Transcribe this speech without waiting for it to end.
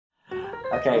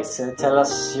Okay, so tell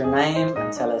us your name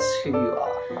and tell us who you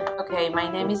are. Okay,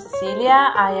 my name is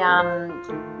Cecilia. I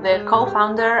am the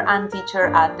co-founder and teacher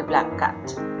at The Black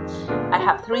Cat. I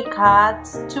have 3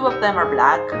 cats, 2 of them are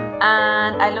black,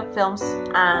 and I love films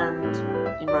and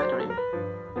embroidery.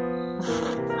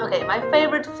 Okay, my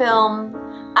favorite film,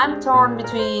 I'm torn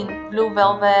between Blue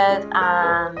Velvet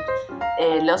and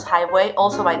Lost Highway,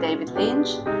 also by David Lynch,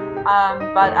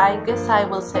 but I guess I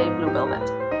will say Blue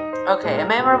Velvet. Okay, a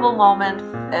memorable moment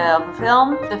of a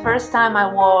film. The first time I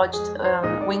watched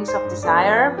Wings of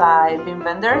Desire by Wim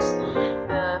Wenders.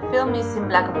 The film is in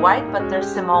black and white, but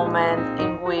there's a moment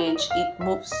in which it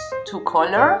moves to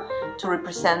color to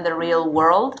represent the real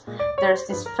world. There's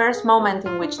this first moment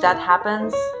in which that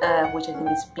happens, which I think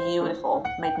is beautiful,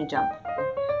 made me jump.